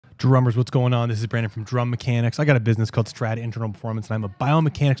Drummers, what's going on? This is Brandon from Drum Mechanics. I got a business called Strata Internal Performance, and I'm a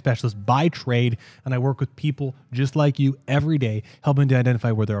biomechanics specialist by trade, and I work with people just like you every day, helping to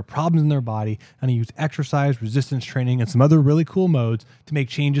identify where there are problems in their body, and I use exercise, resistance training, and some other really cool modes to make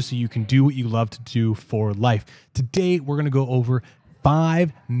changes so you can do what you love to do for life. Today, we're going to go over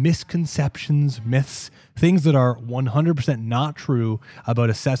 5 misconceptions, myths, things that are 100% not true about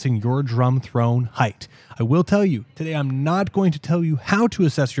assessing your drum thrown height. I will tell you, today I'm not going to tell you how to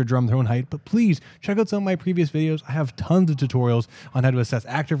assess your drum thrown height, but please check out some of my previous videos. I have tons of tutorials on how to assess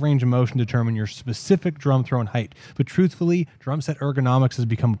active range of motion to determine your specific drum thrown height. But truthfully, drum set ergonomics has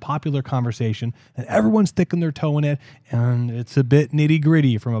become a popular conversation, and everyone's sticking their toe in it, and it's a bit nitty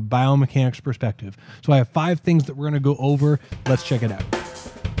gritty from a biomechanics perspective. So I have 5 things that we're going to go over. Let's check it out.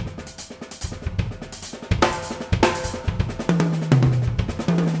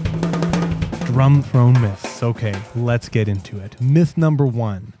 Drum thrown myths. Okay, let's get into it. Myth number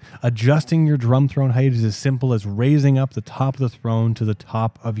 1. Adjusting your drum thrown height is as simple as raising up the top of the throne to the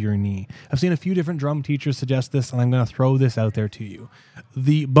top of your knee. I've seen a few different drum teachers suggest this, and I'm going to throw this out there to you.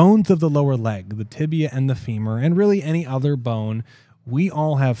 The bones of the lower leg, the tibia and the femur, and really any other bone, we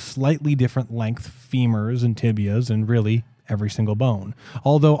all have slightly different length femurs and tibias, and really every single bone.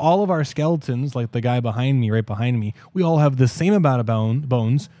 Although all of our skeletons, like the guy behind me, right behind me, we all have the same amount of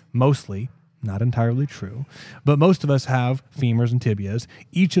bones, mostly. Not entirely true, but most of us have femurs and tibias.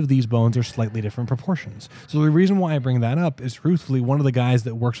 Each of these bones are slightly different proportions. So the reason why I bring that up is truthfully one of the guys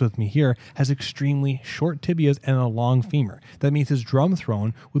that works with me here has extremely short tibias and a long femur. That means his drum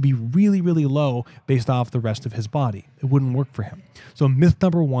thrown would be really, really low based off the rest of his body. It wouldn't work for him. So myth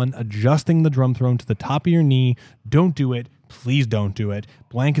number 1, adjusting the drum thrown to the top of your knee. Don't do it. Please don't do it.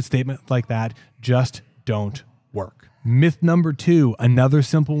 Blanket statement like that just don't work. Myth number 2, another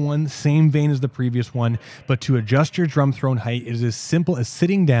simple one, same vein as the previous one, but to adjust your drum thrown height, it is as simple as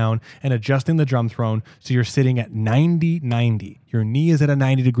sitting down and adjusting the drum thrown so you're sitting at 90-90. Your knee is at a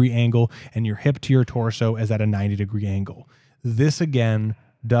 90-degree angle and your hip to your torso is at a 90-degree angle. This again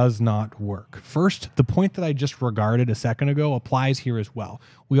does not work. First, the point that I just regarded a second ago applies here as well.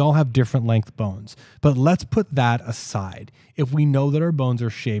 We all have different length bones, but let's put that aside. If we know that our bones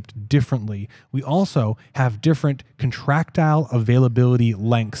are shaped differently, we also have different contractile availability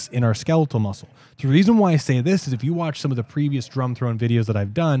lengths in our skeletal muscle. The reason why I say this is if you watch some of the previous drum thrown videos that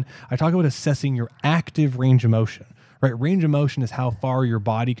I've done, I talk about assessing your active range of motion. Right, range of motion is how far your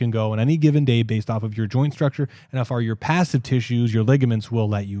body can go on any given day based off of your joint structure and how far your passive tissues, your ligaments, will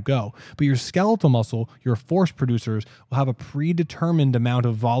let you go. But your skeletal muscle, your force producers, will have a predetermined amount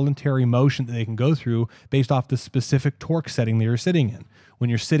of voluntary motion that they can go through based off the specific torque setting that you're sitting in. When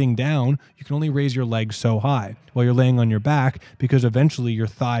you're sitting down, you can only raise your legs so high while you're laying on your back because eventually your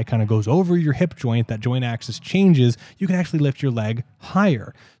thigh kind of goes over your hip joint, that joint axis changes, you can actually lift your leg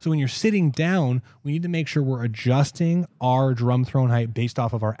higher. So when you're sitting down, we need to make sure we're adjusting our drum thrown height based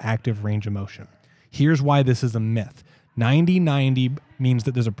off of our active range of motion. Here's why this is a myth. 90-90 means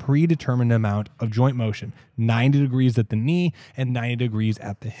that there's a predetermined amount of joint motion, 90 degrees at the knee and 90 degrees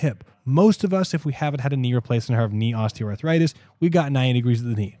at the hip. Most of us, if we haven't had a knee replacement or have knee osteoarthritis, we got 90 degrees at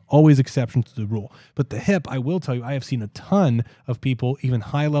the knee. Always exceptions to the rule. But the hip, I will tell you, I have seen a ton of people, even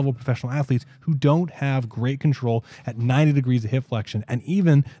high-level professional athletes, who don't have great control at 90 degrees of hip flexion. And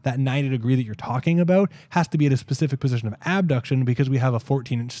even that 90 degree that you're talking about has to be at a specific position of abduction because we have a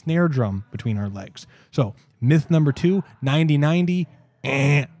 14-inch snare drum between our legs. So myth number 2, 90-90,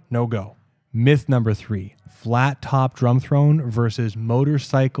 no go. Myth number 3, flat top drum thrown versus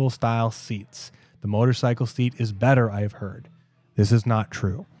motorcycle style seats. The motorcycle seat is better, I've heard. This is not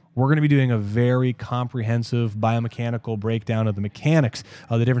true. We're going to be doing a very comprehensive biomechanical breakdown of the mechanics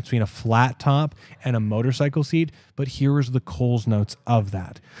of the difference between a flat top and a motorcycle seat, but here's the Coles notes of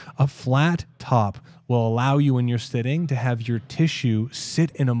that. A flat top will allow you when you're sitting to have your tissue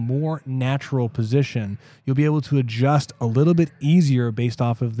sit in a more natural position. You'll be able to adjust a little bit easier based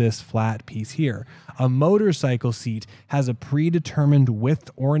off of this flat piece here. A motorcycle seat has a predetermined width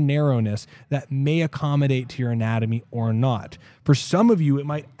or narrowness that may accommodate to your anatomy or not. For some of you, it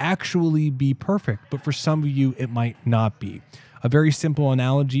might actually be perfect, but for some of you, it might not be. A very simple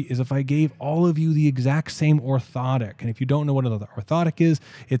analogy is if I gave all of you the exact same orthotic, and if you don't know what an orthotic is,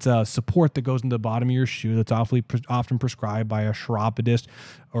 it's a support that goes into the bottom of your shoe that's often prescribed by a chiropodist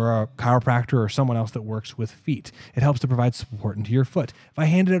or a chiropractor or someone else that works with feet. It helps to provide support into your foot. If I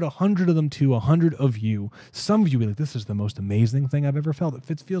handed out 100 of them to 100 of you, some of you would be like, this is the most amazing thing I've ever felt.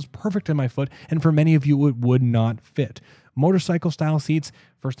 It feels perfect in my foot, and for many of you, it would not fit. Motorcycle style seats,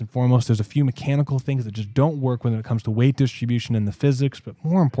 first and foremost, there's a few mechanical things that just don't work when it comes to weight distribution and the physics, but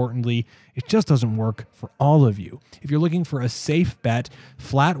more importantly, it just doesn't work for all of you. If you're looking for a safe bet,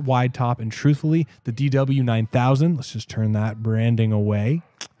 flat, wide top, and truthfully, the DW9000, let's just turn that branding away.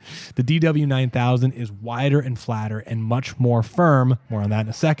 The DW9000 is wider and flatter and much more firm. More on that in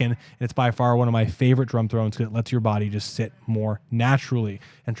a second. And it's by far one of my favorite drum thrones because it lets your body just sit more naturally.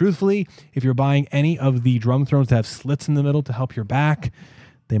 And truthfully, if you're buying any of the drum thrones that have slits in the middle to help your back,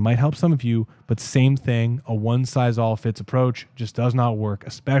 they might help some of you, but same thing, a one-size-all-fits approach just does not work,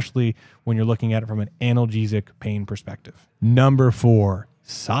 especially when you're looking at it from an analgesic pain perspective. Number 4,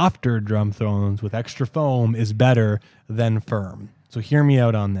 softer drum thrones with extra foam is better than firm. So hear me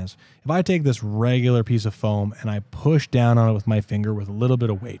out on this. If I take this regular piece of foam and I push down on it with my finger with a little bit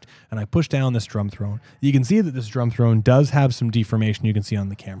of weight, and I push down this drum throne, you can see that this drum throne does have some deformation you can see on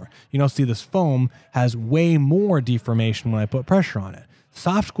the camera. You know, see this foam has way more deformation when I put pressure on it.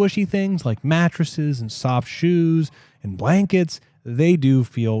 Soft squishy things like mattresses and soft shoes and blankets, they do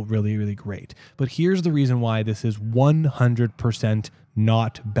feel really, really great. But here's the reason why this is 100%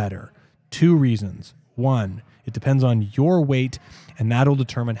 not better. 2 reasons. 1, it depends on your weight, and that'll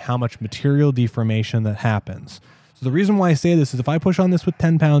determine how much material deformation that happens. So the reason why I say this is if I push on this with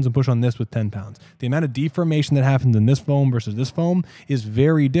 10 pounds and push on this with 10 pounds, the amount of deformation that happens in this foam versus this foam is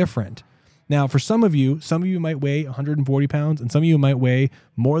very different. Now, for some of you might weigh 140 pounds, and some of you might weigh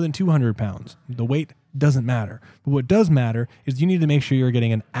more than 200 pounds. The weight doesn't matter. But what does matter is you need to make sure you're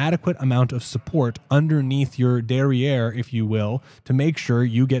getting an adequate amount of support underneath your derriere, if you will, to make sure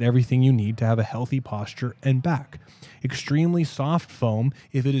you get everything you need to have a healthy posture and back. Extremely soft foam,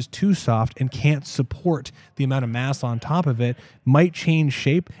 if it is too soft and can't support the amount of mass on top of it, might change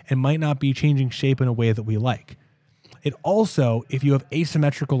shape and might not be changing shape in a way that we like. It also, if you have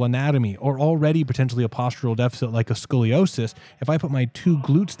asymmetrical anatomy or already potentially a postural deficit like a scoliosis, if I put my 2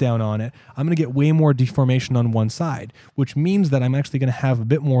 glutes down on it, I'm going to get way more deformation on one side, which means that I'm actually going to have a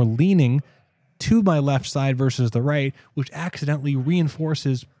bit more leaning to my left side versus the right, which accidentally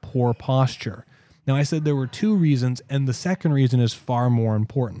reinforces poor posture. Now, I said there were 2 reasons, and the second reason is far more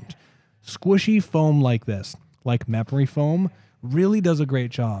important. Squishy foam like this, like memory foam, really does a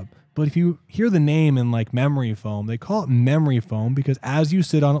great job. But if you hear the name in like memory foam, they call it memory foam because as you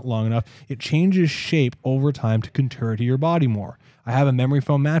sit on it long enough, it changes shape over time to contour to your body more. I have a memory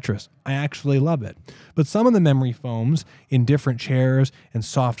foam mattress. I actually love it. But some of the memory foams in different chairs and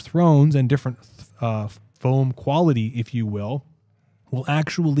soft thrones and different foam quality, if you will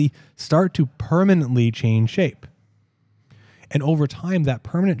actually start to permanently change shape. And over time, that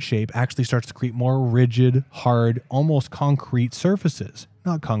permanent shape actually starts to create more rigid, hard, almost concrete surfaces.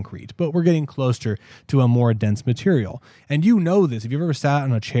 Not concrete, but we're getting closer to a more dense material. And you know this. If you've ever sat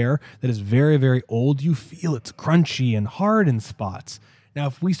on a chair that is very, very old, you feel it's crunchy and hard in spots. Now,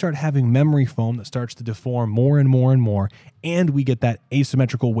 if we start having memory foam that starts to deform more and more and more, and we get that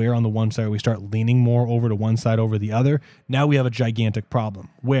asymmetrical wear on the one side, we start leaning more over to one side over the other, now we have a gigantic problem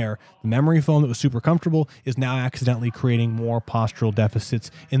where the memory foam that was super comfortable is now accidentally creating more postural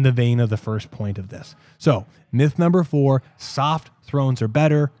deficits in the vein of the first point of this. So, myth number 4, soft thrones are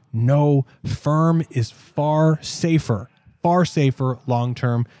better. No, firm is far safer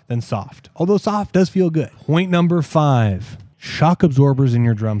long-term than soft, although soft does feel good. Point number 5. Shock absorbers in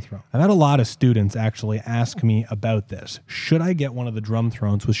your drum throne. I've had a lot of students actually ask me about this. Should I get one of the drum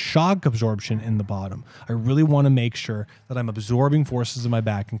thrones with shock absorption in the bottom? I really want to make sure that I'm absorbing forces in my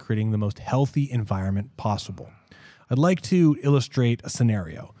back and creating the most healthy environment possible. I'd like to illustrate a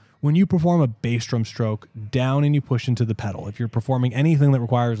scenario. When you perform a bass drum stroke down and you push into the pedal, if you're performing anything that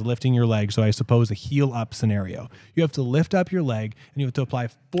requires lifting your leg, so I suppose a heel up scenario, you have to lift up your leg and you have to apply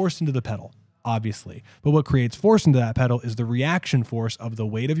force into the pedal. Obviously. But what creates force into that pedal is the reaction force of the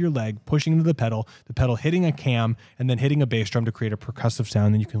weight of your leg pushing into the pedal hitting a cam, and then hitting a bass drum to create a percussive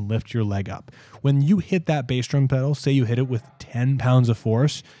sound, and you can lift your leg up. When you hit that bass drum pedal, say you hit it with 10 pounds of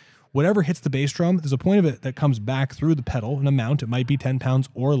force, whatever hits the bass drum, there's a point of it that comes back through the pedal, an amount. It might be 10 pounds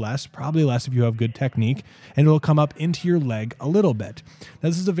or less, probably less if you have good technique, and it'll come up into your leg a little bit. Now,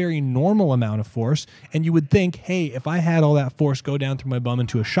 this is a very normal amount of force, and you would think, hey, if I had all that force go down through my bum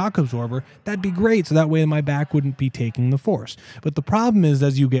into a shock absorber, that'd be great, so that way my back wouldn't be taking the force. But the problem is,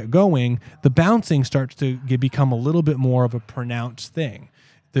 as you get going, the bouncing starts to become a little bit more of a pronounced thing.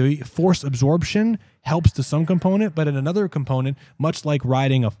 The force absorption helps to some component, but in another component, much like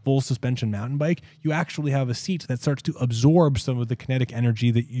riding a full suspension mountain bike, you actually have a seat that starts to absorb some of the kinetic energy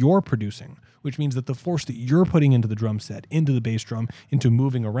that you're producing, which means that the force that you're putting into the drum set, into the bass drum, into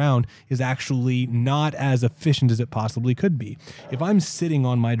moving around is actually not as efficient as it possibly could be. If I'm sitting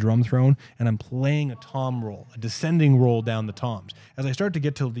on my drum throne and I'm playing a tom roll, a descending roll down the toms, as I start to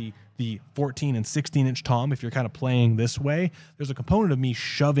get to the 14 and 16-inch tom, if you're kind of playing this way, there's a component of me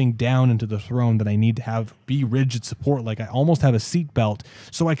shoving down into the throne that I need to have be rigid support, like I almost have a seat belt,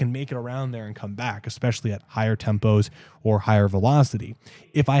 so I can make it around there and come back, especially at higher tempos or higher velocity.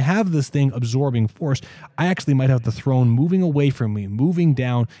 If I have this thing absorbing force, I actually might have the throne moving away from me, moving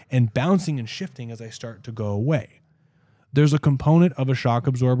down and bouncing and shifting as I start to go away. There's a component of a shock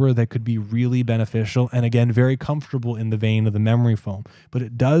absorber that could be really beneficial and, again, very comfortable in the vein of the memory foam, but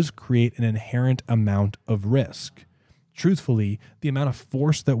it does create an inherent amount of risk. Truthfully, the amount of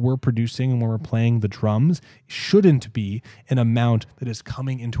force that we're producing when we're playing the drums shouldn't be an amount that is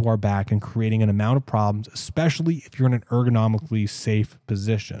coming into our back and creating an amount of problems, especially if you're in an ergonomically safe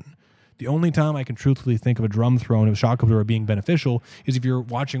position. The only time I can truthfully think of a drum throne of a shock absorber being beneficial is if you're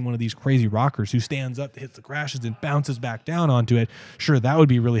watching one of these crazy rockers who stands up, hits the crashes, and bounces back down onto it. Sure, that would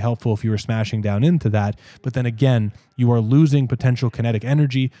be really helpful if you were smashing down into that. But then again, you are losing potential kinetic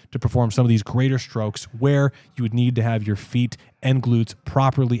energy to perform some of these greater strokes where you would need to have your feet and glutes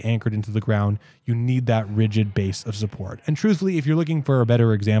properly anchored into the ground. You need that rigid base of support. And truthfully, if you're looking for a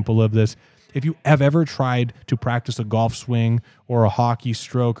better example of this, if you have ever tried to practice a golf swing or a hockey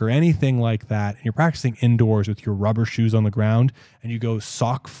stroke or anything like that, and you're practicing indoors with your rubber shoes on the ground and you go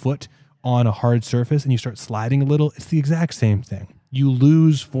sock foot on a hard surface and you start sliding a little, it's the exact same thing. You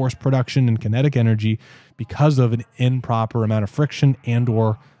lose force production and kinetic energy because of an improper amount of friction and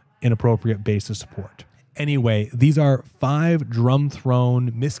or inappropriate base of support. Anyway, these are 5 drum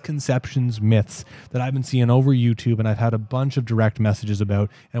throne misconceptions, myths that I've been seeing over YouTube, and I've had a bunch of direct messages about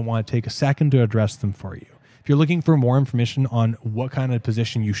and want to take a second to address them for you. If you're looking for more information on what kind of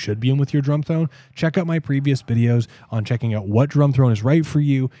position you should be in with your drum throne, check out my previous videos on checking out what drum throne is right for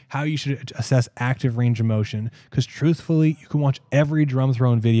you, how you should assess active range of motion, because truthfully, you can watch every drum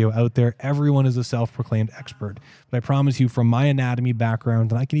throne video out there. Everyone is a self-proclaimed expert. But I promise you, from my anatomy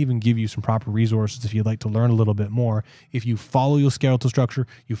background, and I can even give you some proper resources if you'd like to learn a little bit more, if you follow your skeletal structure,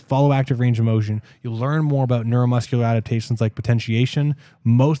 you follow active range of motion, you learn more about neuromuscular adaptations like potentiation,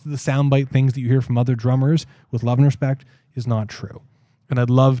 most of the soundbite things that you hear from other drummers, with love and respect, is not true. And I'd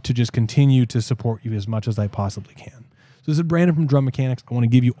love to just continue to support you as much as I possibly can. So this is Brandon from Drum Mechanics. I want to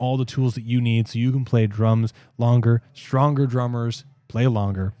give you all the tools that you need so you can play drums longer. Stronger drummers play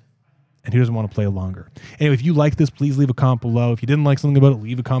longer. And who doesn't want to play longer? Anyway, if you like this, please leave a comment below. If you didn't like something about it,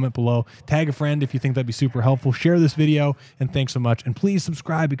 leave a comment below. Tag a friend if you think that'd be super helpful. Share this video, and thanks so much. And please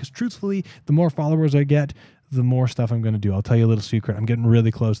subscribe, because truthfully, the more followers I get, the more stuff I'm going to do. I'll tell you a little secret. I'm getting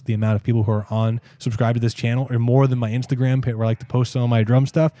really close to the amount of people who are subscribed to this channel, or more than my Instagram page where I like to post some of my drum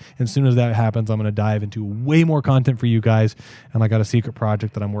stuff. And as soon as that happens, I'm going to dive into way more content for you guys. And I got a secret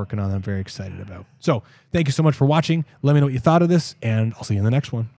project that I'm working on that I'm very excited about. So thank you so much for watching. Let me know what you thought of this, and I'll see you in the next one.